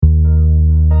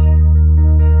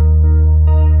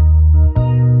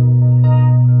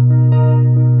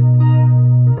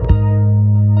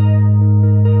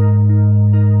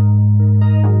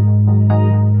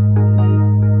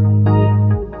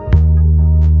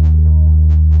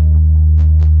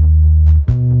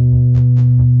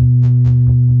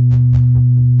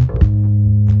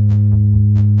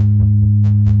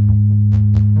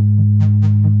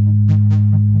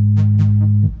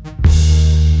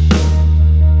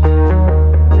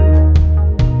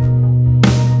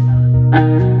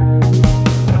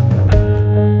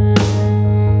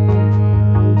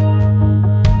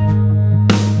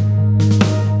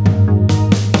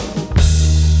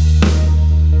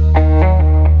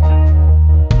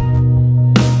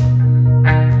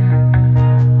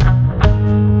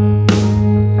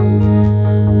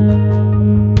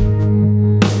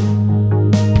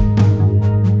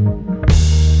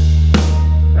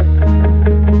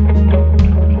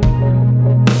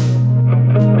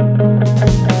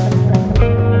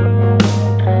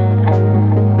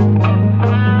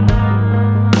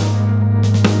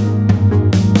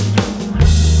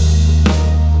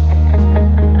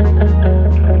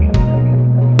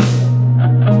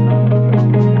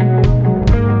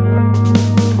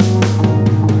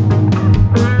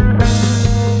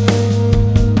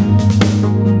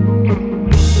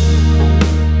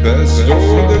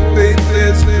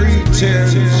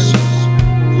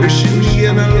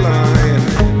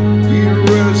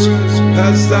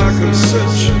lost our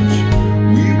conception.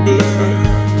 We blur,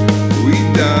 we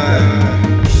die.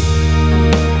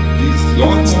 These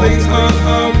thoughts, they are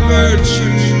our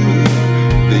virtue.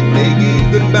 They negate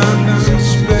the boundaries of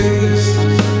space.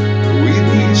 With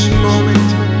each moment,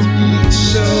 each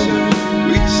soul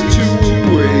waits to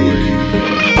awake.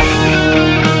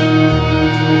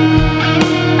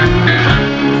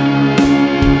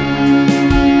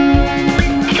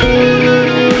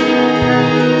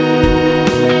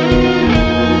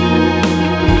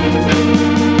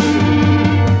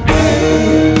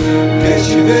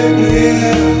 You've been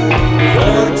here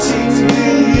 14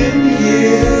 million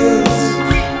years.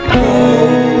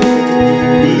 Cold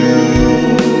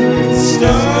blue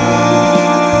star.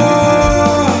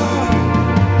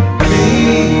 Me,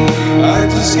 I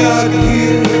just got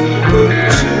here for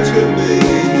 2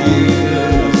 million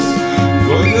years.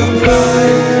 For your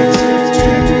light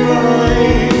to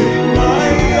blind my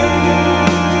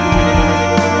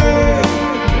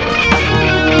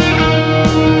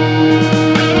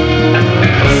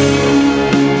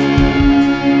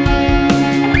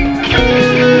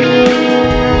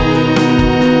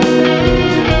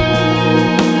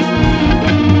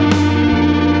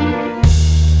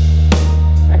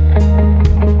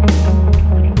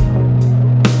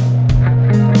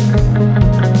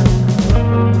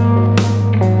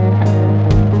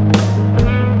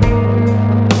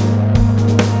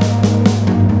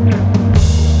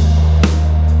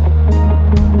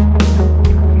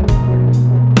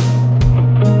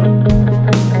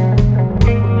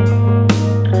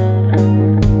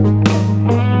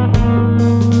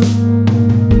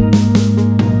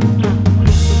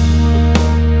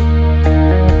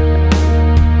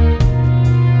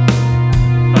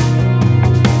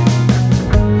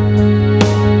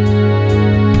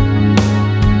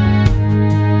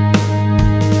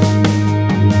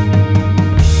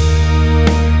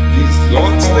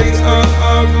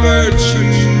virtue.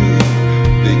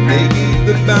 They negate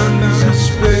the boundaries of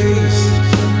space.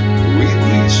 With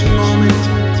each moment,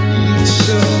 each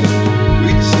soul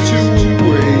waits to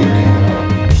awake.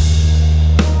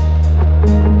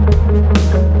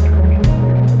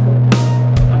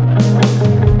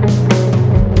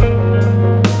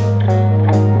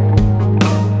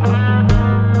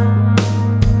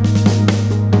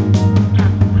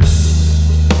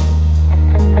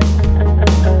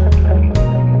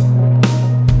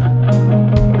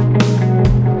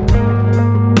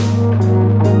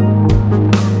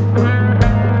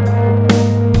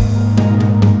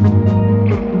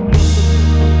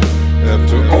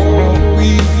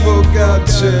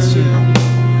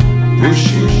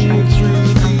 Pushing through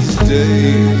these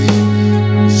days,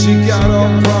 seek out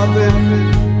our profit,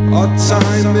 our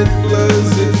time it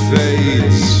blurs, it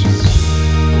fades.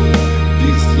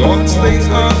 These thoughts, they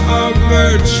are our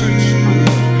virtue.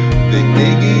 They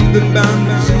negate the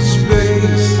boundaries of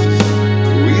space.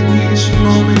 With each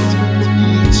moment,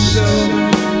 each soul